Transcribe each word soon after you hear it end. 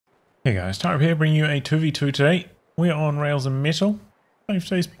Hey guys, Type here bringing you a 2v2 today. We are on Rails and Metal. Safe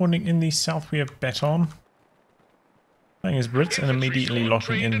days pointing in the south we have BatON. Playing as Brits and immediately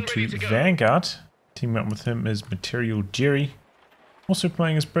locking into Vanguard. Teaming up with him is Materialjerry. Also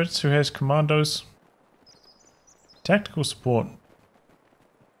playing as Brits who has Commandos, Tactical Support,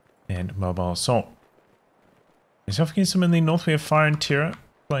 and Mobile Assault. Yourself against him in the north we have Firestorm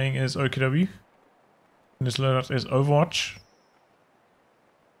playing as OKW. And his loadout is Overwatch,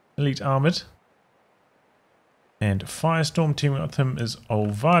 Elite Armored, and Firestorm. Teaming with him is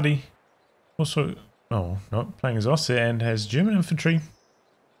Olvadi, also, oh, not playing as Ostheer and has German Infantry,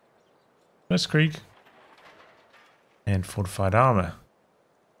 Blitzkrieg, and Fortified Armour.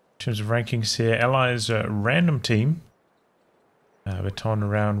 In terms of rankings here, Allies random team, BatON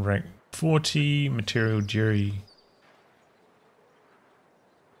around rank 40, Materialjerry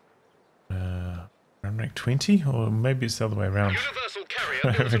around rank 20, or maybe it's the other way around.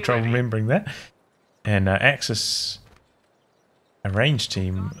 I'm having trouble remembering that. And Axis, a range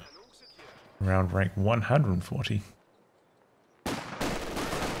team, around rank 140.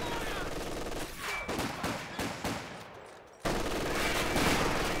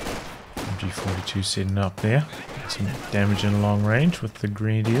 MG42 setting up there. Some damage in long range with the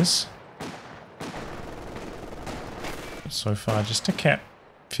Grenadiers. But so far just a cap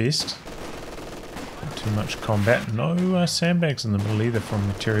fest. Not too much combat. No sandbags in the middle either from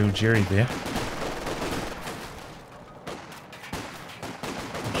Materialjerry there.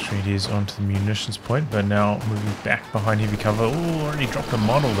 Grenadiers onto the munitions point, but now moving back behind heavy cover. Oh, already dropped a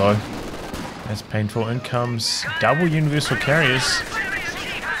model though. That's painful. In comes double universal carriers.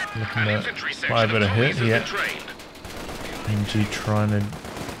 Looking to apply a bit of hit here. MG trying to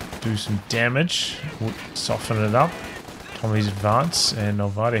do some damage, soften it up. Tommy's advance, and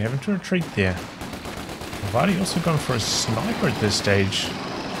Olvadi having to retreat there. Olvadi also going for a sniper at this stage.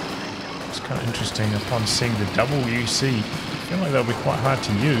 It's kind of interesting upon seeing the double UC. I feel like that'll be quite hard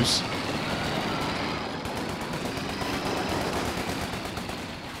to use.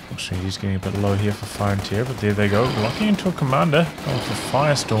 Unfortunately, he's getting a bit low here for Firestorm, but there they go. Locking into a commander, going for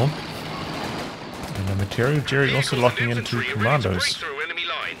Firestorm. And the Materialjerry also locking into Commandos.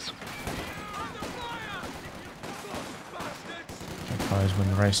 Guys win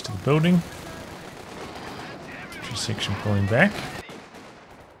the race to the building. Section pulling back.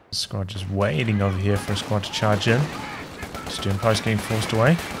 The squad just waiting over here for a squad to charge in. Stern post getting forced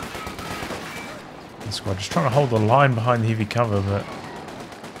away. The squad just trying to hold the line behind the heavy cover, but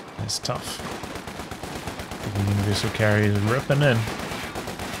it's tough. The universal carrier is ripping in.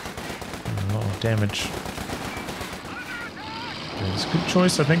 And a lot of damage. It's a good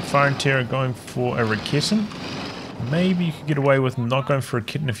choice, I think. Firestorm going for a Raketen. Maybe you could get away with not going for a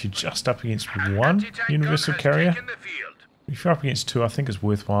kitten if you're just up against one universal carrier. If you're up against two, I think it's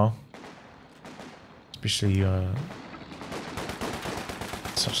worthwhile. Especially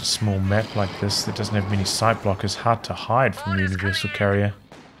such a small map like this that doesn't have many sight blockers. Hard to hide from the universal carrier.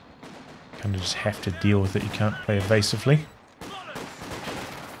 You kind of just have to deal with it. You can't play evasively.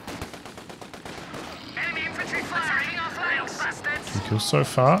 2 kills so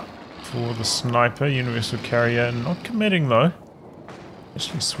far. For the sniper, universal carrier not committing though.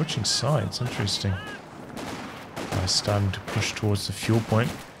 Actually switching sides, interesting. Guys starting to push towards the fuel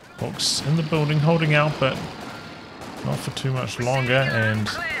point. Folks in the building holding out, but not for too much longer. And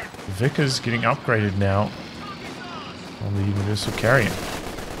Vickers getting upgraded now on the universal carrier.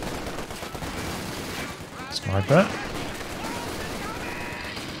 Sniper.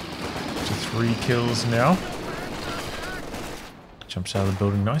 To 3 kills now. Jumps out of the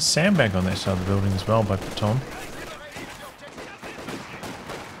building. Nice sandbag on that side of the building as well by BatON.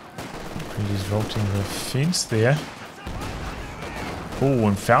 He's vaulting the fence there. Oh,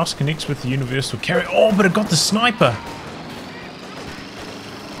 and Faust connects with the universal carrier. Oh, but it got the sniper.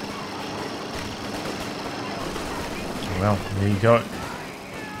 Well, there you go.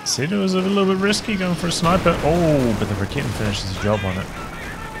 Said it was a little bit risky going for a sniper. Oh, but the Raketen finishes the job on it.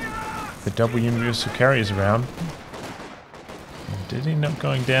 The double universal carriers around. Did end up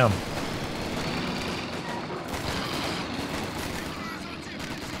going down.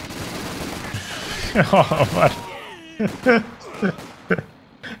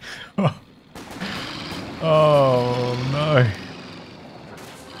 Oh no.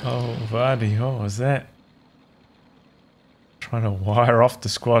 Oh, Vardy, what was that? Trying to wire off the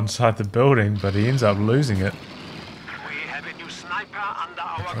squad inside the building, but he ends up losing it. We have a new sniper under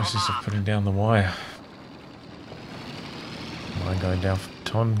our The process command. of putting down the wire. Mine going down for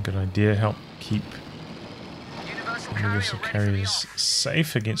BatON, good idea. Help keep universal carriers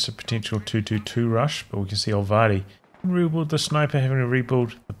safe against a potential 2-2-2 rush, but we can see Olvadi rebuild the sniper, having to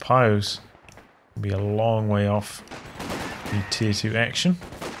rebuild the Pios. Will be a long way off the tier 2 action.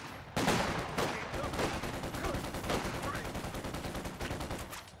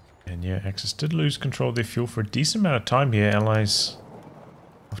 And yeah, Axis did lose control of their fuel for a decent amount of time here. Allies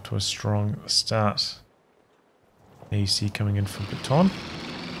off to a strong start. AEC coming in from BatON.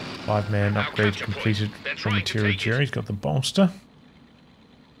 5-man upgrade completed from Materialjerry. He's got the bolster.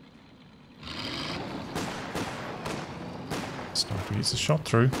 Sniper gets a shot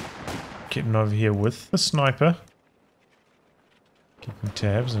through. Getting over here with the sniper. Keeping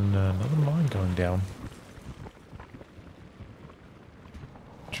tabs and another mine going down.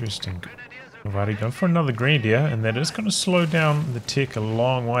 Interesting. Olvadi going for another grenadier, and that is going to slow down the tech a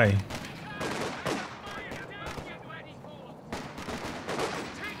long way.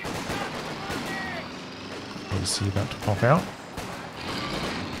 See about to pop out.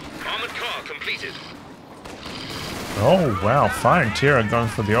 Armored car completed. Oh wow, firing terror going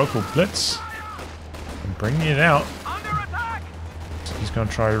for the Opal Blitz and bringing it out. So he's going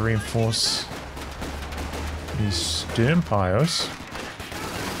to try to reinforce these stern Pios.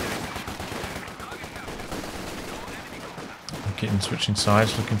 Getting switching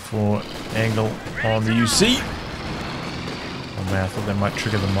sides, looking for angle on the UC. Oh man, I thought that might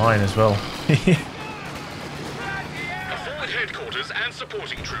trigger the mine as well. And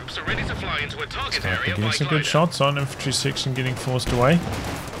supporting troops are ready to fly into a target area. Getting some good shots on infantry section, getting forced away.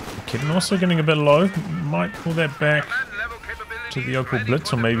 Kitten also getting a bit low. Might pull that back to the Opal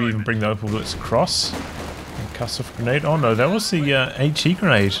Blitz, or maybe even bring the Opal Blitz across. And cuss-off grenade. Oh no, that was the HE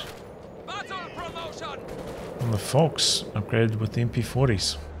grenade on the Fox, upgraded with the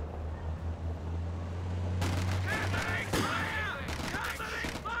MP40s.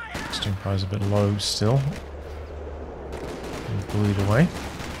 Steam prize a bit low still. Bullied away.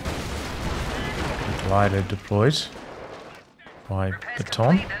 The glider deployed by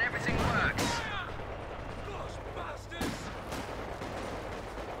BatON.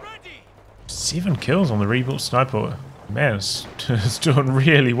 7 kills on the rebuilt sniper. Man, it's doing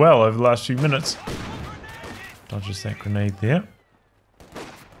really well over the last few minutes. Dodges that grenade there.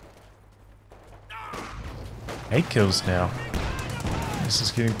 8 kills now. This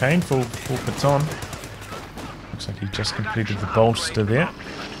is getting painful for BatON. Looks like he just completed the bolster there.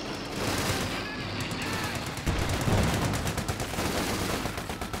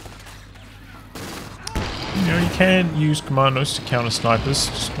 You know, you can use Commandos to counter snipers,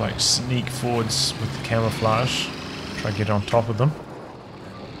 just like sneak forwards with the camouflage, try to get on top of them.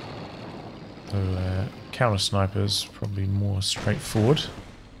 So counter snipers probably more straightforward.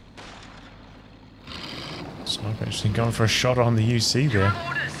 Sniper actually going for a shot on the UC there.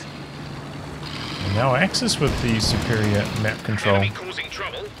 And now Axis with the superior map control.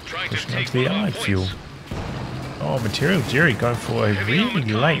 Pushing up to the allied fuel. Oh, Materialjerry going for a really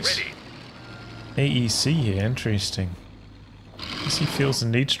late AEC here. Interesting. I guess he feels the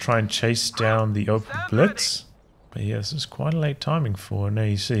need to try and chase down the Opal Blitz. But yeah, this is quite a late timing for an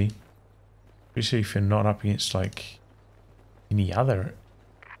AEC. Especially if you're not up against like any other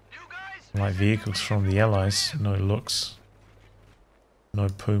light vehicles from the allies. No looks. No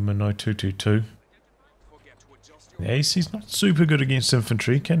Puma, no 222. The AEC's not super good against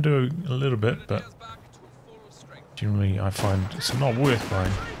infantry, can do a little bit, but generally I find it's not worth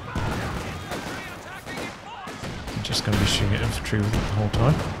buying. I'm just going to be shooting at infantry with it the whole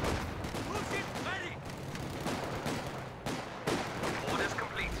time.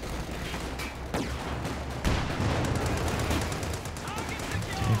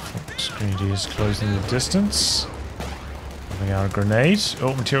 Grenadiers closing the distance. Pulling out a grenade.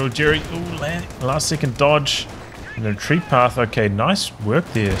 Oh, Materialjerry. Oh, last second dodge. And the retreat path. Okay, nice work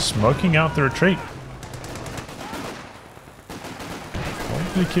there. Smoking out the retreat.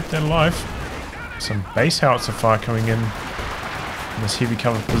 Hopefully keep that alive. Some base howitzer fire coming in this heavy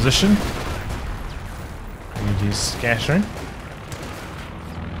cover position. Grenadiers scattering.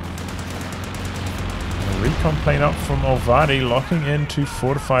 A recon plane up from Olvadi, locking into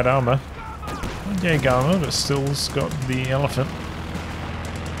fortified armor. Not armor, but still's got the elephant.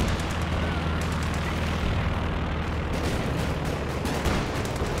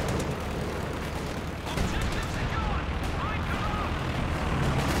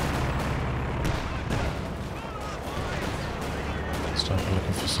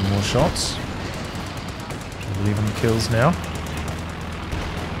 Looking for some more shots. Leaving the kills now.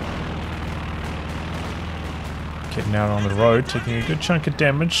 Getting out on the road, taking a good chunk of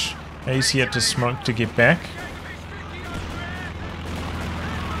damage. AEC had to smoke to get back.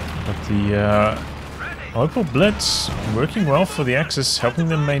 But the Opal Blitz working well for the Axis, helping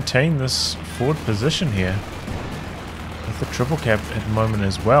them maintain this forward position here. With the triple cap at the moment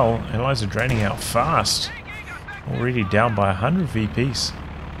as well. Allies are draining out fast. Already down by 100 VPs.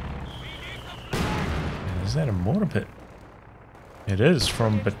 Is that a mortar pit? It is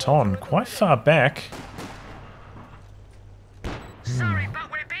from BatON, quite far back. Sorry,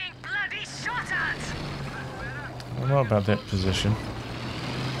 but we're being bloody shot at. I don't know about that position.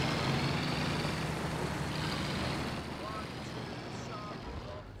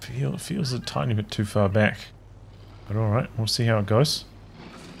 Feels a tiny bit too far back. But alright, we'll see how it goes.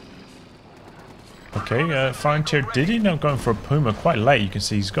 Okay, Firestorm did end up going for a Puma quite late. You can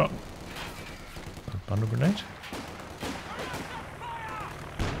see he's got a bundle grenade.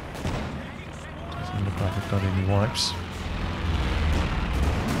 Doesn't look like I've got any wipes.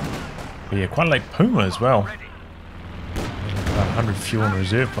 But yeah, quite late Puma as well. About 100 fuel in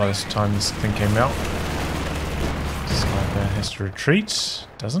reserve by this time this thing came out. Sniper has to retreat.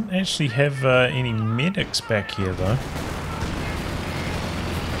 Doesn't actually have any medics back here though.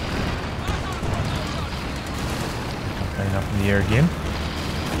 Plane up in the air again.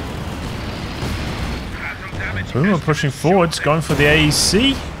 And Puma pushing forwards, going for the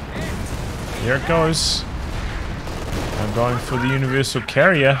AEC. There it goes. I'm going for the universal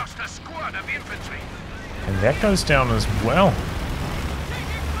carrier. And that goes down as well.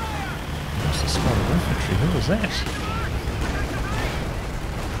 What's the squad of infantry? Who was that?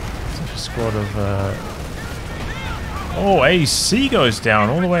 It's a squad of... Oh, AC goes down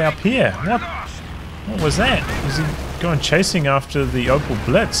all the way up here. What was that? Was he going chasing after the Opel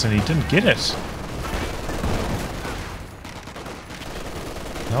Blitz and he didn't get it?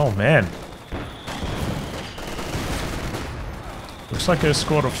 Oh, man. Looks like a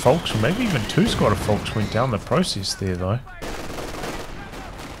squad of folks, or maybe even two squad of folks went down the process there though.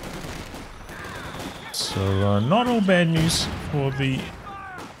 So not all bad news for the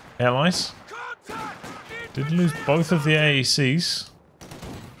Allies. Did lose both of the AECs.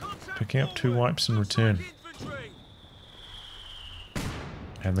 Picking up 2 wipes in return.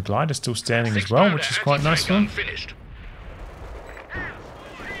 And the glider's still standing as well, which is quite nice for him.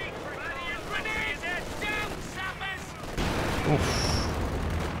 Oof.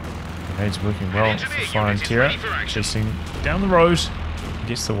 Grenade's working well for Firestorm. Chasing down the road.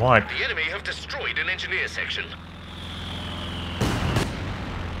 Gets the wipe. The enemy have destroyed an engineer section.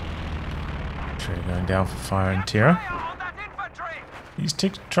 Tree going down for Firestorm. These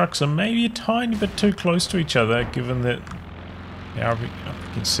trucks are maybe a tiny bit too close to each other, given that now we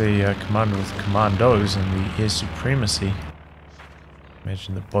can see Commander with Commandos and the air supremacy.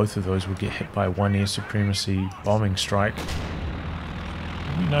 Imagine that both of those would get hit by one air supremacy bombing strike.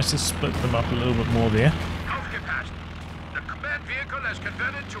 It'd be nice to split them up a little bit more there. The command vehicle has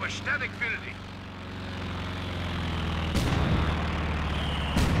converted to a static building.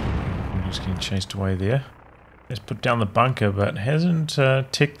 I'm just getting chased away there. Let's put down the bunker, but hasn't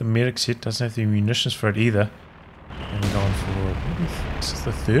ticked the medics yet. Doesn't have the munitions for it either. And going for this is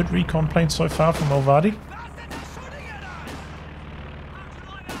the 3rd recon plane so far from Olvadi.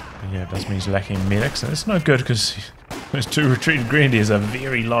 Yeah, it does mean he's lacking medics, and it's no good because those 2 retreating grenadiers are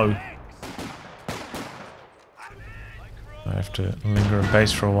very low. I have to linger in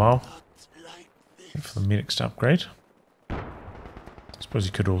base for a while. Wait for the medics to upgrade. I suppose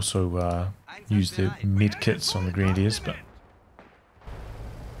you could also use the med kits on the grenadiers, but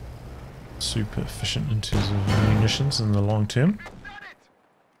super efficient in terms of munitions in the long term.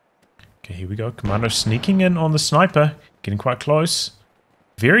 Okay, here we go. Commando sneaking in on the sniper, getting quite close.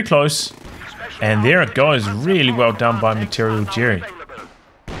 Very close, and there it goes. Really well done by Materialjerry.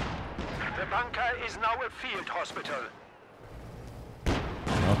 The bunker is now a field hospital.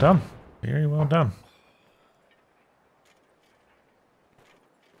 Well done, very well done.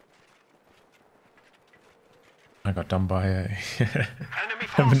 I got done by a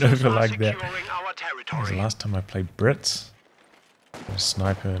maneuver like that. That was the last time I played Brits. I was a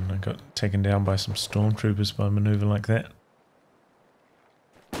sniper and I got taken down by some stormtroopers by a maneuver like that.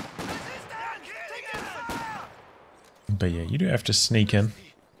 But yeah, you do have to sneak in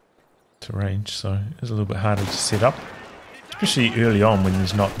to range, so it's a little bit harder to set up. Especially early on when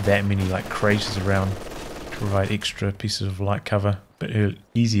there's not that many like craters around to provide extra pieces of light cover. But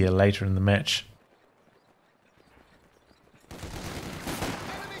easier later in the match.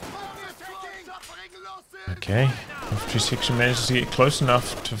 Okay, infantry section manages to get close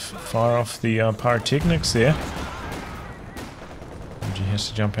enough to fire off the pyrotechnics there. MG has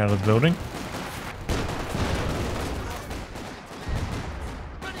to jump out of the building.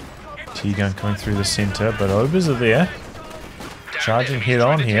 T-gun coming through the center, but Obers are there. Charging head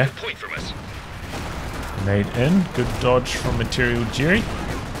on here. Made in. Good dodge from Materialjerry.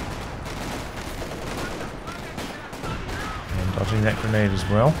 dodging that grenade as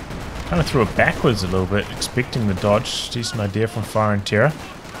well. Kind of threw it backwards a little bit, expecting the dodge. Decent idea from Fire and Terror.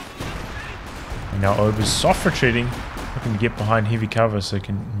 And now Ober's soft retreating, looking to get behind heavy cover so he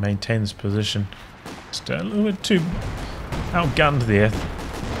can maintain this position. Just a little bit too outgunned there.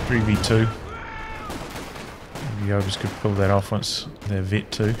 3v2. Maybe Obers could pull that off once they're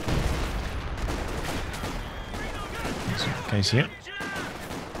vet 2. That's not the case here.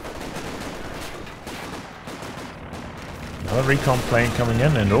 Another recon plane coming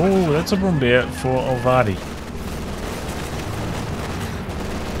in, and oh, that's a Brumbier for Olvadi.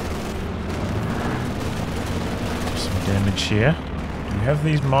 Some damage here. You have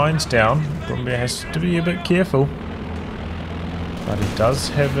these mines down. Brumbier has to be a bit careful. But it does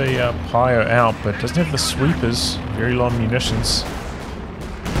have a pyre out, but doesn't have the sweepers. Very low munitions.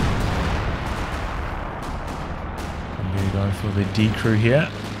 Brumbier going for the D crew here.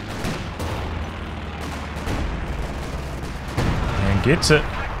 Gets it.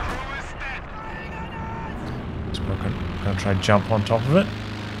 So we're going to try and jump on top of it.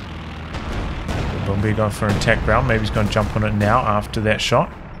 Brumbier going for an attack round. Maybe he's going to jump on it now after that shot.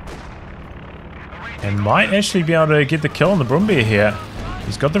 And might actually be able to get the kill on the Brumbier here.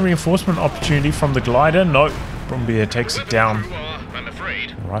 He's got the reinforcement opportunity from the glider. No, Brumbier takes it down.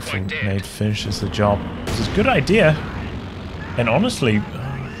 The rifle grenade finishes the job. This is a good idea. And honestly,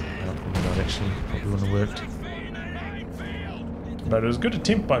 probably not actually. Probably wouldn't have worked. But it was a good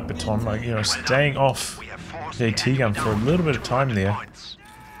attempt by BatON, like, you know, staying off the AT gun for a little bit of time there.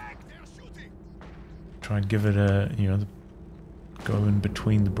 Try and give it a, you know, go in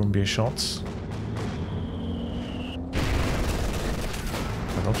between the Brumbier shots.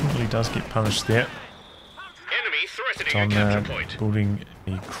 But ultimately does get punished there. Enemy threatening a capture point. Building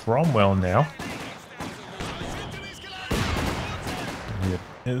a Cromwell now.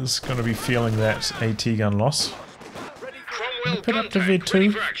 He is going to be feeling that AT gun loss. Put up to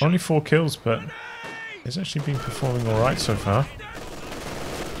V2, only 4 kills, but he's actually been performing alright so far.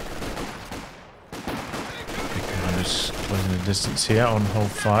 Commandos closing the distance here on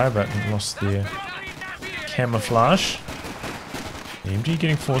hold fire, but lost their camouflage. The MG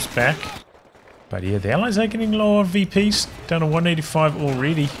getting forced back. But yeah, the Allies are getting lower VPs, down to 185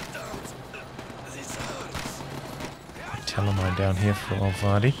 already. Telemine down here for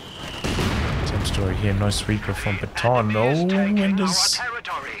Olvadi. Same story here, no sweeper from BatON. Oh, and there's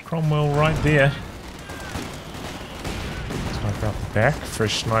Cromwell right there. Sniper up the back,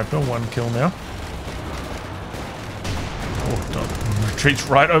 fresh sniper, 1 kill now. Oh, retreats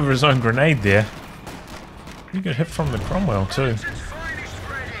right over his own grenade there. You get hit from the Cromwell too.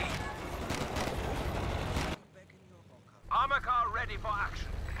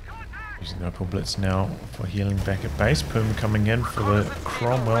 Using the Opal Blitz now for healing back at base. Puma coming in for the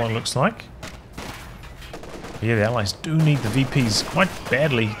Cromwell, it looks like. Yeah, the Allies do need the VPs quite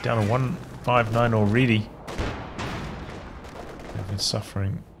badly, down to 159 already. They've been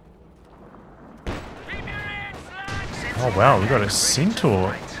suffering. Oh wow, we got a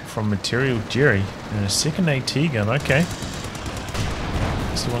Centaur from Materialjerry and a second AT gun, okay.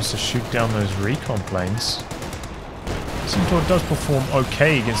 He wants to shoot down those recon planes. Centaur does perform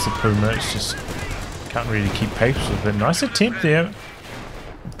okay against the Puma, it's just can't really keep pace with it. Nice attempt there.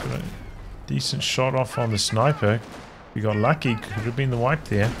 Got a decent shot off on the sniper. We got lucky, could have been the wipe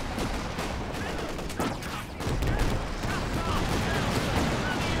there.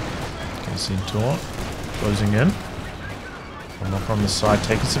 Okay, Centaur closing in. One more from the side,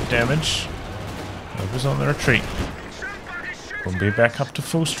 taking some damage. Overs on the retreat. Brumbier back up to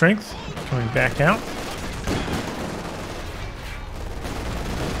full strength, coming back out.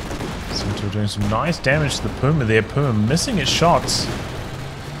 Centaur doing some nice damage to the Puma there. Puma missing its shots.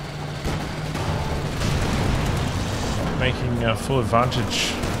 Making full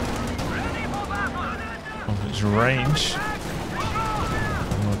advantage of its range.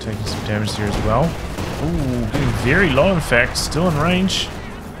 And we're taking some damage here as well. Ooh, getting very low in fact, still in range.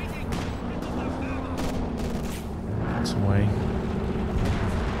 That's away.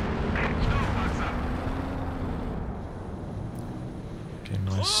 Okay,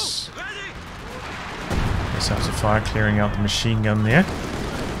 nice. Nice house of fire, clearing out the machine gun there.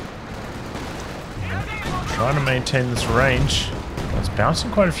 Trying to maintain this range. It's bouncing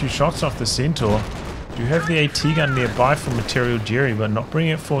quite a few shots off the Centaur. Do have the AT gun nearby from Materialjerry, but not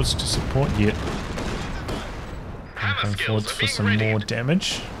bringing it forwards to support yet. Going forwards for some more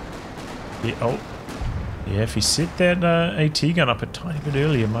damage. Yeah, oh. Yeah, if he set that AT gun up a tiny bit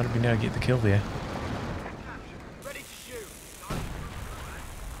earlier, might have been able to get the kill there.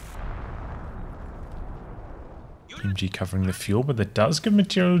 MG covering the fuel, but that does give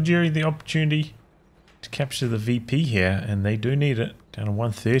Materialjerry the opportunity to capture the VP here, and they do need it. Down to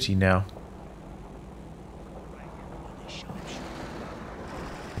 130 now.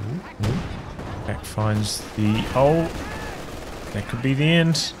 Pack finds the... Oh! That could be the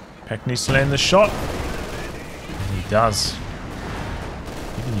end. Pack needs to land the shot. And he does.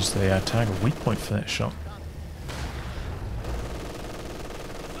 He can use the target weak point for that shot.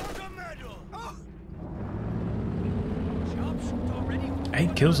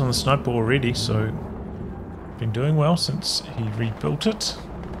 Eight kills on the sniper already, so been doing well since he rebuilt it.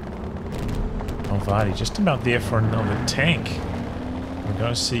 Olvadi just about there for another tank. We're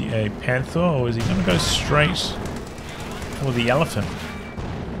going to see a Panther, or is he going to go straight for the Elephant?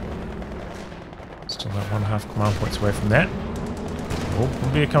 Still about 1.5 command points away from that. Oh,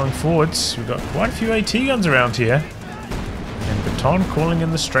 Olvadi coming forwards. We've got quite a few AT guns around here. And BatON calling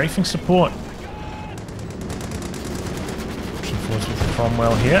in the strafing support. Pushing forwards with the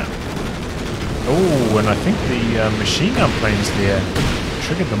Cromwell here. Oh, and I think the machine gun planes there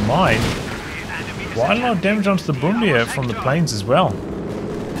triggered the mine. Quite a lot of damage onto the Bombardier from the planes as well.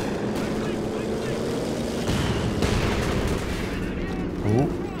 Oh,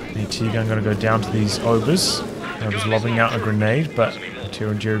 AT gun going to go down to these Obers. I was lobbing out a grenade, but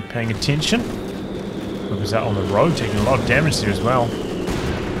Materialjerry paying attention. Obers out on the road, taking a lot of damage there as well.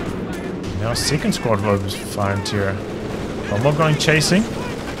 Now a second squad of Obers for Firestorm. One more going chasing.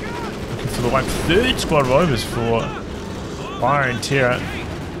 For the wipe, third squad of Obers for Firestorm.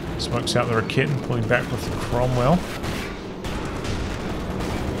 Smokes out the Raket and pulling back with the Cromwell.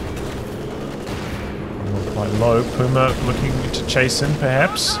 Quite low. Puma looking to chase in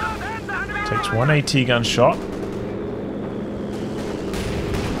perhaps. Takes one AT gun shot.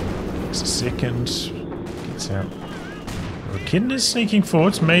 Takes a second. Gets out. Raket is sneaking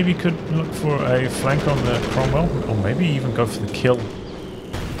forwards. Maybe could look for a flank on the Cromwell. Or maybe even go for the kill.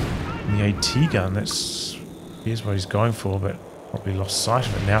 The AT gun, here's what he's going for, but probably lost sight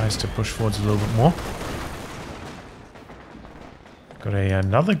of it now, has to push forwards a little bit more. Got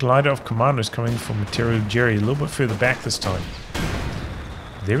another glider of Commandos coming from Materialjerry, a little bit further back this time.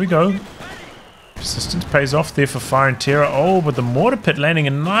 There we go. Persistence pays off there for Firestorm. Oh, but the mortar pit landing a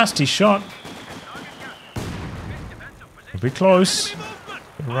nasty shot. It'll be close.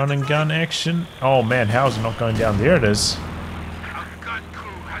 Run and gun action. Oh man, how is it not going down? There it is.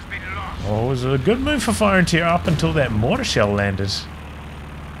 Oh, it was a good move for Firestorm up until that mortar shell landed.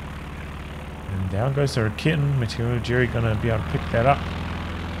 And down goes the Raket. Materialjerry gonna be able to pick that up.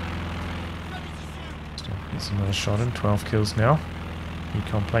 Still gets another shot in. 12 kills now.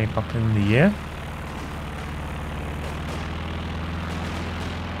 Recon plane up in the air.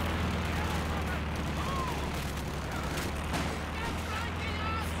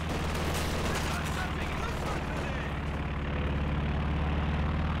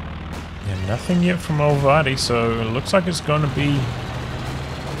 Nothing yet from Olvadi, so it looks like it's going to be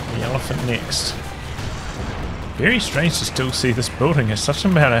the Elephant next. Very strange to still see this building. It's such a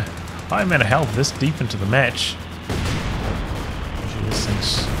high amount of health this deep into the match. Usually this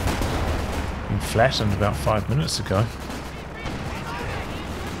thing's been flattened about 5 minutes ago.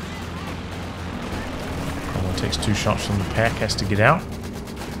 Cromwell takes 2 shots from the pack, has to get out.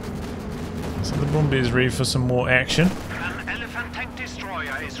 So the Bombardier is ready for some more action.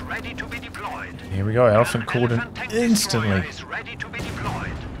 Here we go, Elephant called in instantly.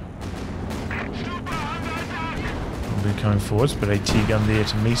 We'll be coming forwards, but AT gun there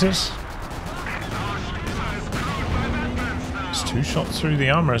to meet us. There's 2 shots through the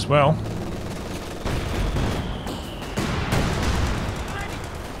armor as well.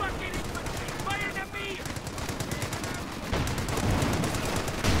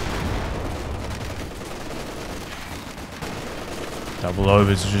 Double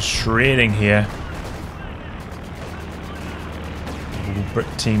Overs just shredding here. The Brit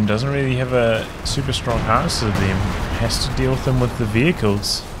team doesn't really have a super strong answer to them. Has to deal with them with the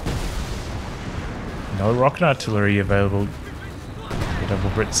vehicles. No rocket artillery available for Double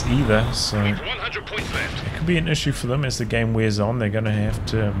Brits either, so 100 points left. it could be an issue for them as the game wears on. They're going to have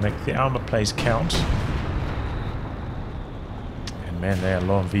to make the armor plays count. And man, they are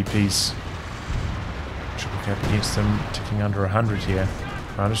low on VPs. Up against them, ticking under 100 here.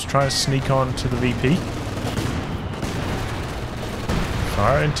 I'll just try to sneak on to the VP.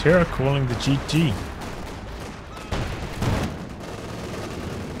 Firestorm calling the GG.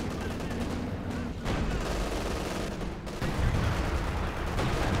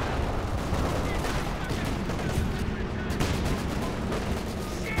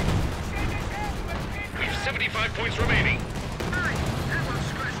 We have 75 points remaining.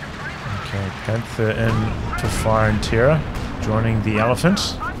 Okay, Panther in to Firestorm, joining the Elephant.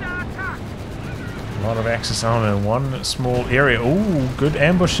 A lot of Axis armor in one small area. Ooh, good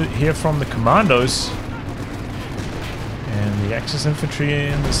ambush here from the Commandos. And the Axis infantry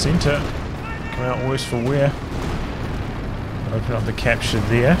in the center. Come out worse for wear. Open up the capture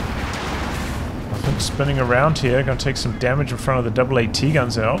there. I think spinning around here. Going to take some damage in front of the AAT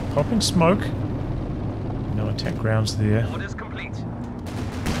guns out. Popping smoke. No attack rounds there.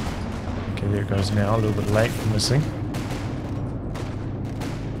 Okay, there it goes now. A little bit late. Missing.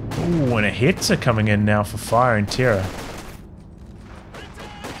 Ooh, and a Hetzer coming in now for fire and terror.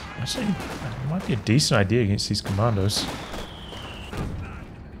 Actually, it might be a decent idea against these Commandos.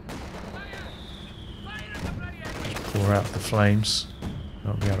 Just pour out the flames.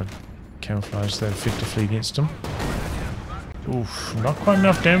 Not be able to camouflage that effectively against them. Oof, not quite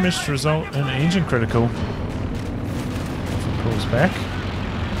enough damage to result in an engine critical. If it pulls back.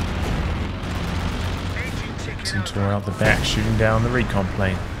 Centaur out the back, shooting down the recon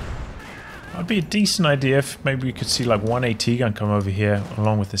plane. Might be a decent idea if maybe we could see like one AT gun come over here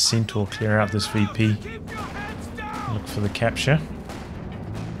along with the Centaur, clear out this VP. Look for the capture.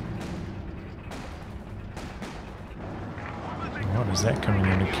 What is that coming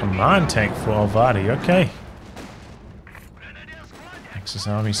in? A command tank for Olvadi, okay. Axis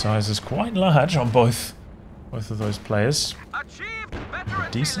army size is quite large on both of those players. A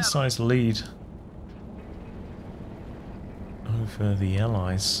decent sized lead over the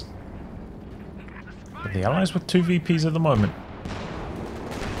Allies. But the Allies with 2 VPs at the moment.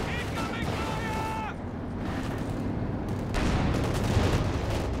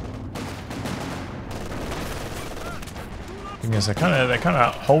 Thing is, they're kind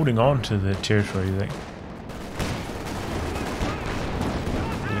of holding on to the territory.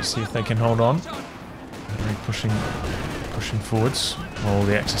 Let's see if they can hold on. They're pushing forwards. While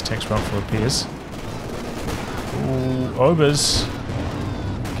the Axis tanks run for repairs. Ooh, Obers.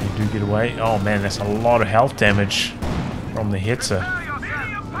 Do get away. Oh man, that's a lot of health damage from the Hetzer.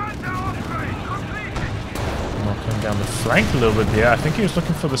 Knocking down the flank a little bit there. I think he was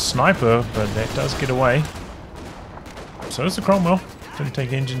looking for the sniper, but that does get away. So does the Cromwell. Didn't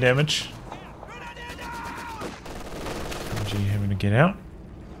take engine damage. MG having to get out.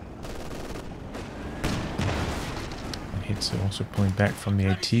 And Hetzer also pulling back from the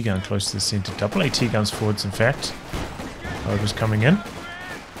AT gun close to the center. Double AT guns forwards, in fact. Over's coming in.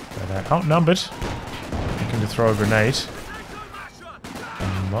 But outnumbered. Looking to throw a grenade.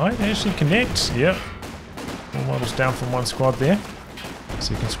 And might actually connect. Yep. All models down from one squad there.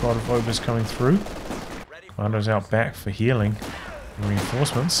 Second squad of Obers coming through. Commandos out back for healing and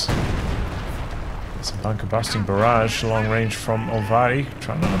reinforcements. It's a bunker busting barrage long range from Olvadi.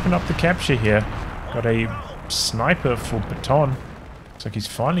 Trying to open up the capture here. Got a sniper for BatON. Looks like he's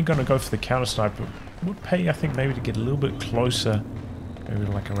finally going to go for the counter sniper. Would pay, I think, maybe to get a little bit closer. Maybe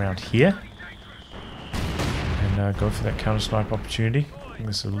like around here. And go for that counter snipe opportunity. I think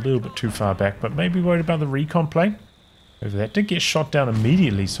this is a little bit too far back, but maybe worried about the recon plane. Over that did get shot down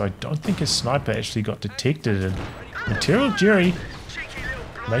immediately, so I don't think his sniper actually got detected. And Materialjerry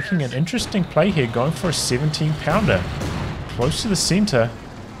making an interesting play here, going for a 17-pounder. Close to the center.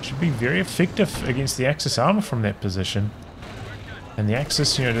 Should be very effective against the Axis armor from that position. And the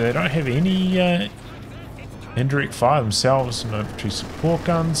Axis, you know, they don't have any indirect fire themselves. No infantry support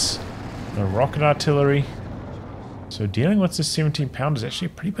guns, no rocket artillery. So dealing with this 17-pounder is actually a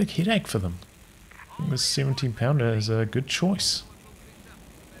pretty big headache for them. I think this 17-pounder is a good choice.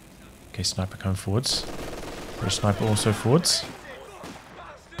 Okay, sniper coming forwards. British sniper also forwards.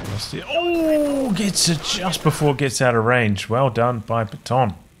 Oh, gets it just before it gets out of range. Well done by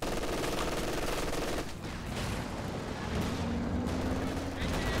BatON.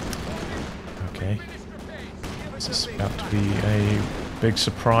 Okay. This is about to be a big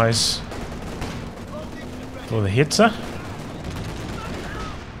surprise for the Hetzer.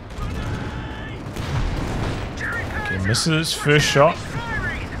 Okay, misses first shot.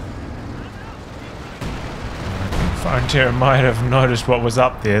 Frontier might have noticed what was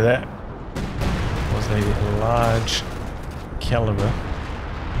up there. That was a large caliber.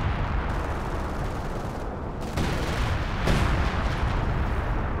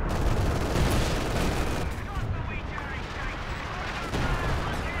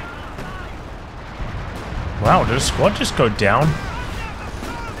 Wow, did a squad just go down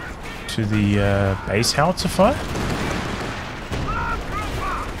to the base howitzer fire?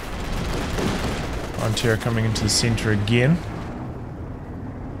 Frontier coming into the center again.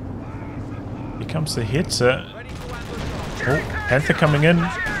 Here comes the Hetzer. Oh, Panther coming in.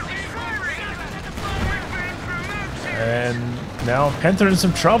 And now Panther in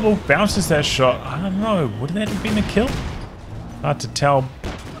some trouble. Bounces that shot. I don't know. Would that have been a kill? Hard to tell.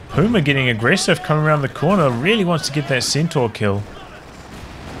 Puma getting aggressive, coming around the corner, really wants to get that Centaur kill.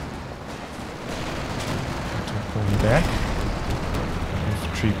 Pulling back.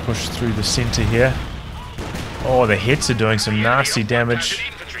 Infantry push through the center here. Oh, the hits are doing some nasty damage.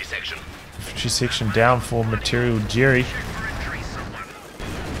 Infantry section down for Materialjerry.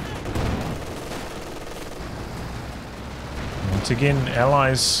 Once again,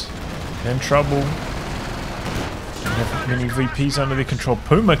 allies in trouble. Don't have many VPs under their control.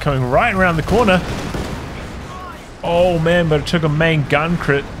 Puma coming right around the corner. Oh man, but it took a main gun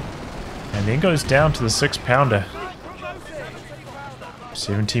crit. And then goes down to the 6-pounder.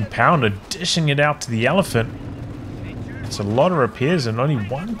 17-pounder dishing it out to the elephant. It's a lot of repairs and only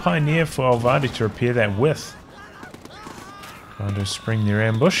one pioneer for Olvadi to repair that with. Commandos spring their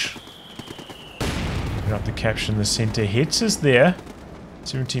ambush. Picking up the capture in the center. Hetz is there.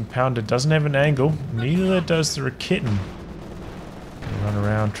 17-pounder doesn't have an angle. Neither does the Raketin. Run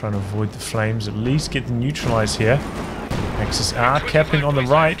around trying to avoid the flames. At least get them neutralized here. Axis are capping on the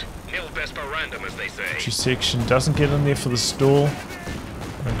right. Infantry section doesn't get in there for the stall.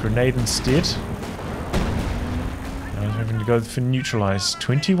 A grenade instead. Now he's having to go for neutralize.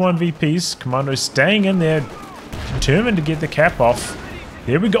 21 VPs. Commandos staying in there. Determined to get the cap off.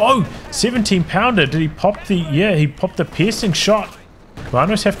 There we go. Oh, 17-pounder. Did he pop the... Yeah, he popped the piercing shot.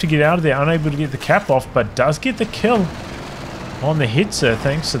 Commandos have to get out of there, unable to get the cap off, but does get the kill on the Hetzer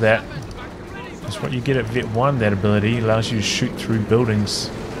thanks to that. That's what you get at Vet 1, that ability. Allows you to shoot through buildings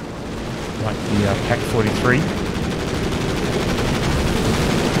like the Pack 43.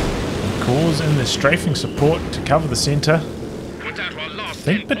 Cause in the strafing support to cover the center. I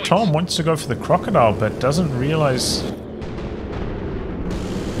think BatON wants to go for the crocodile, but doesn't realize... Oh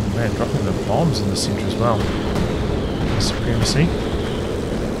man, dropping the bombs in the center as well. Supremacy.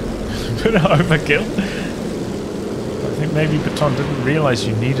 Bit of overkill. I think maybe BatON didn't realize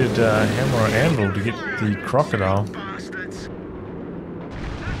you needed a hammer or anvil to get the crocodile.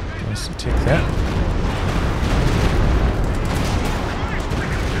 Nice to take that.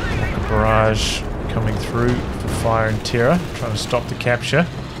 Rocket barrage coming through for fire and terror, trying to stop the capture.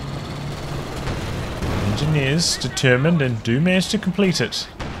 Engineers determined and do manage to complete it.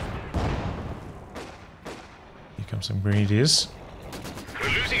 Here comes some grenadiers. We're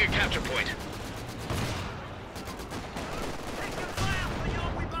losing a capture point.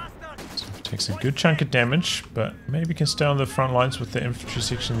 So it takes a good chunk of damage, but maybe can stay on the front lines with the infantry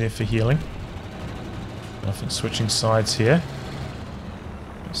section there for healing. Nothing switching sides here.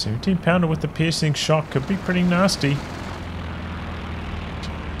 17-pounder with the piercing shot could be pretty nasty.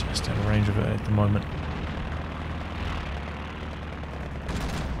 Just out of range of it at the moment.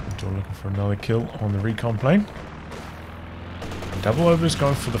 Looking for another kill on the recon plane. Double over is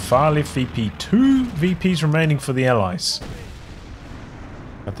going for the far left VP. 2 VPs remaining for the allies.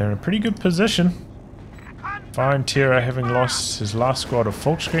 But they're in a pretty good position. Fire and Terror having lost his last squad of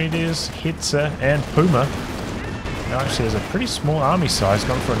Volksgrenadiers, Hetzer and Puma. Now actually has a pretty small army size,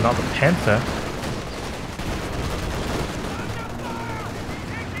 going for another Panther.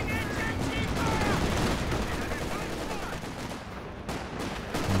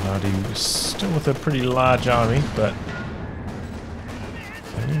 Olvadi is still with a pretty large army, but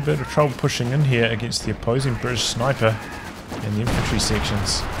having a bit of trouble pushing in here against the opposing British sniper and the infantry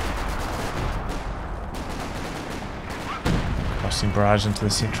sections. Crossing barrage into the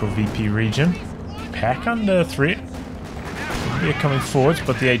central VP region. Pack under threat. They're coming forwards,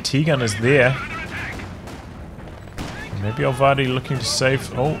 but the AT gun is there. Maybe Olvadi looking to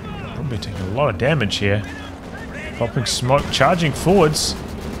save. Oh, probably taking a lot of damage here. Popping smoke, charging forwards.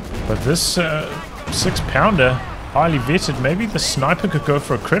 But this 6-pounder, highly vetted. Maybe the sniper could go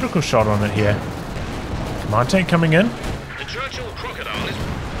for a critical shot on it here. Command tank coming in. The Churchill crocodile is...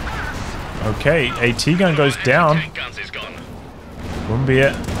 Okay, AT gun goes down. Wouldn't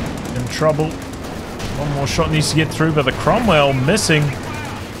in trouble. One more shot needs to get through, but the Cromwell missing.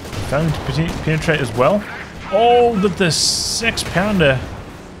 Failing to penetrate as well. Oh, but the 6-pounder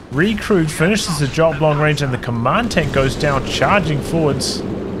recruit finishes the job long range, and the command tank goes down, charging forwards.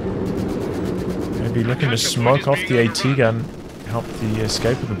 Maybe looking to smoke off the AT gun, help the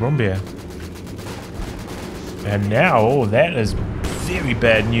escape of the Brumbier. And now, oh, that is very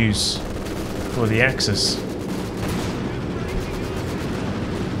bad news for the Axis.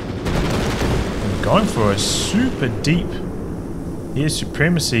 And going for a super deep air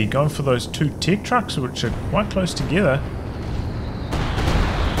supremacy, going for those 2 tech trucks, which are quite close together.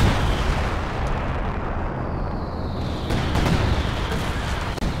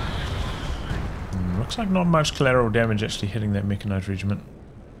 Looks like not much collateral damage actually hitting that mechanized regiment.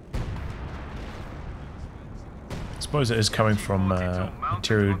 It's suppose it is coming from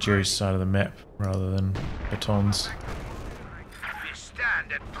Materialjerry's side of the map rather than BatON's. We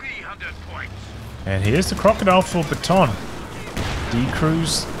stand at 300 points. And here's the Crocodile for BatON.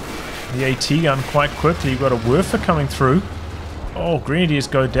 Decrews the AT gun quite quickly. You've got a Werfer coming through. Oh, Grenadiers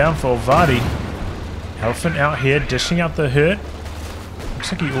go down for Olvadi. Elephant out here dishing out the hurt.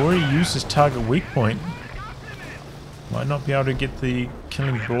 Looks like he already used his target weak point. Might not be able to get the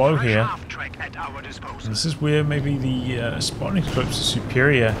killing blow here. And this is where maybe the spotting scopes are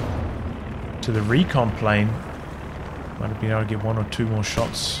superior to the recon plane. Might have been able to get one or two more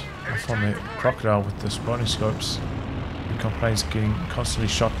shots off on the Crocodile with the spotting scopes. Recon plane's getting constantly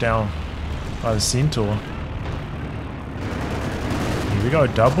shot down by the Centaur. Here we go,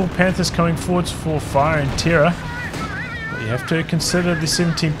 double Panthers coming forwards for fire and terror. But you have to consider the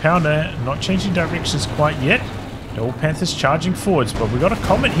 17 pounder not changing directions quite yet. Double Panthers charging forwards, but we got a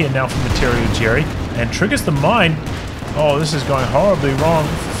Comet here now from Materialjerry and triggers the mine. Oh, this is going horribly wrong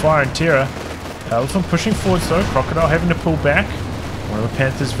for fire and terror. Elephant pushing forwards though, Crocodile having to pull back. One of the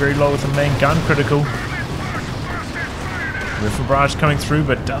Panthers very low with the main gun critical. Rifle barrage coming through,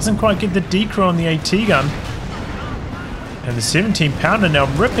 but doesn't quite get the decrew on the AT gun. And the 17 pounder now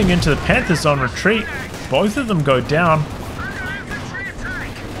ripping into the Panthers on retreat. Both of them go down.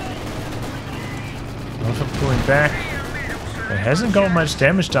 Elephant pulling back. It hasn't got much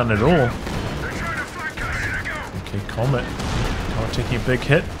damage done at all. Okay, Comet. Comet taking a big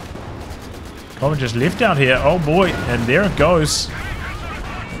hit. Comet just left out here. Oh boy, and there it goes.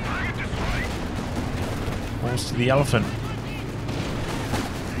 Falls to the Elephant.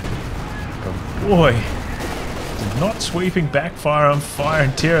 Oh boy. Not sweeping backfire on fire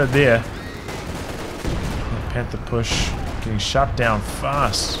and terror there. The Panther push getting shut down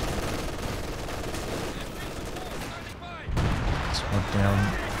fast. Down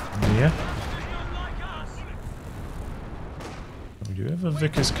there. We do have a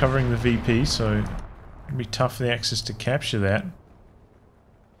Vickers covering the VP, so it'll be tough for the Axis to capture that.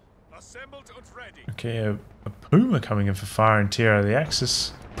 Okay, a Puma coming in for fire and terror. The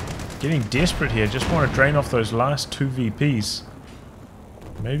Axis getting desperate here. Just want to drain off those last two VPs.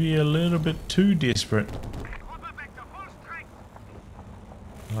 Maybe a little bit too desperate.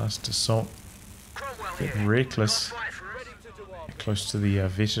 Last assault. A bit reckless. Close to the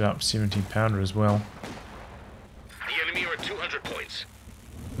vetted up 17 pounder as well. The enemy are at 200 points.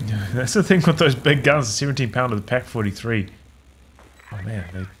 That's the thing with those big guns, the 17 pounder, the Pack 43. Oh man,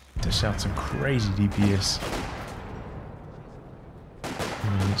 they dish out some crazy DPS.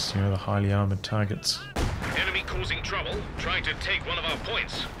 Against, you know, the highly armored targets. Enemy causing trouble, trying to take one of our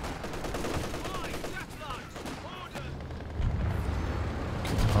points.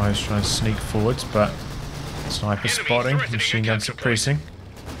 High's trying to sneak forwards, but sniper spotting, machine gun suppressing.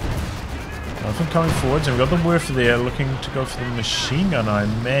 Elephant coming forwards, and we've got the Werfer there looking to go for the machine gun, I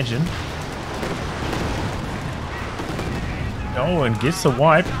imagine. Oh, and gets the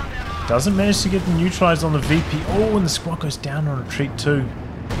wipe. Doesn't manage to get the neutralized on the VP. Oh, and the squad goes down on retreat too.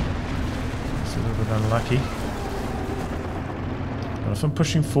 It's a little bit unlucky. Elephant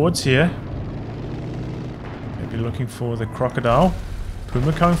pushing forwards here. Maybe looking for the Crocodile.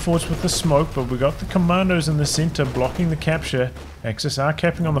 Puma coming forwards with the smoke, but we got the Commandos in the center blocking the capture. Axis are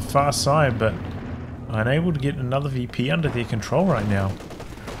capping on the far side, but unable to get another VP under their control right now.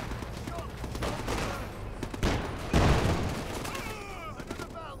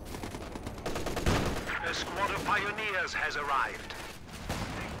 A squad of pioneers has arrived.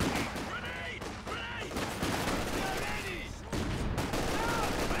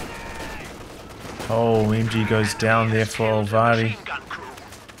 Oh, MG goes down there for Olvadi.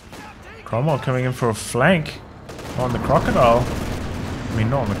 Cromwell coming in for a flank on the Crocodile. I mean,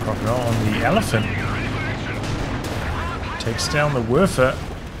 not on the Crocodile, on the Elephant. Takes down the Werfer.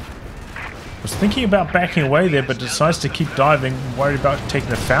 Was thinking about backing away there, but decides to keep diving. Worried about taking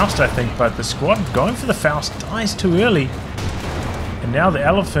the Faust, I think, but the squad going for the Faust dies too early. And now the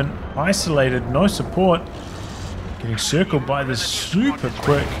Elephant isolated, no support. Getting circled by this super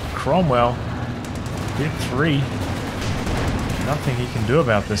quick Cromwell. Hit 3. Nothing he can do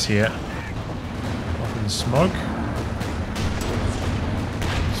about this here. Off in the smoke.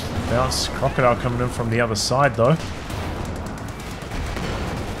 Bounce. Crocodile coming in from the other side though.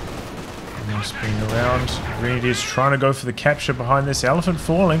 And now spinning around. Grenadiers trying to go for the capture behind this Elephant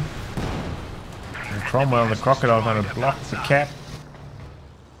falling. And Cromwell and the Crocodile going to block the cap.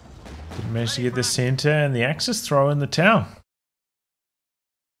 Didn't manage to get the center, and the Axis throw in the town.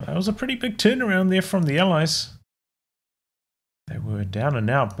 That was a pretty big turnaround there from the Allies. They were down and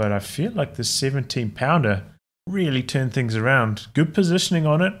out, but I feel like the 17 pounder really turned things around. Good positioning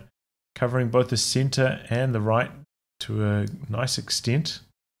on it, covering both the center and the right to a nice extent.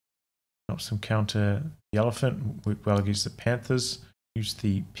 Helps them counter the Elephant, work well against the Panthers. Use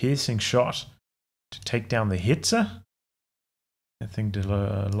the piercing shot to take down the Hetzer. That thing did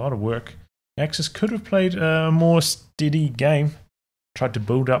a lot of work. Axis could have played a more steady game. Tried to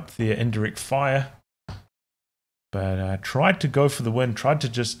build up their indirect fire. But tried to go for the win. Tried to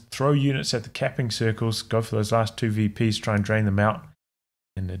just throw units at the capping circles. Go for those last 2 VPs. Try and drain them out.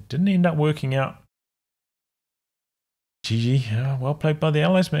 And it didn't end up working out. GG. Well played by the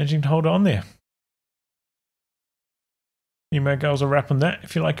Allies. Managing to hold on there. Anyway, guys, I'll wrap on that.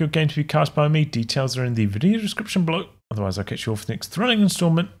 If you like your game to be cast by me, details are in the video description below. Otherwise, I'll catch you all for the next thrilling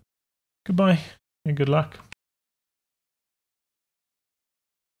installment. Goodbye and good luck.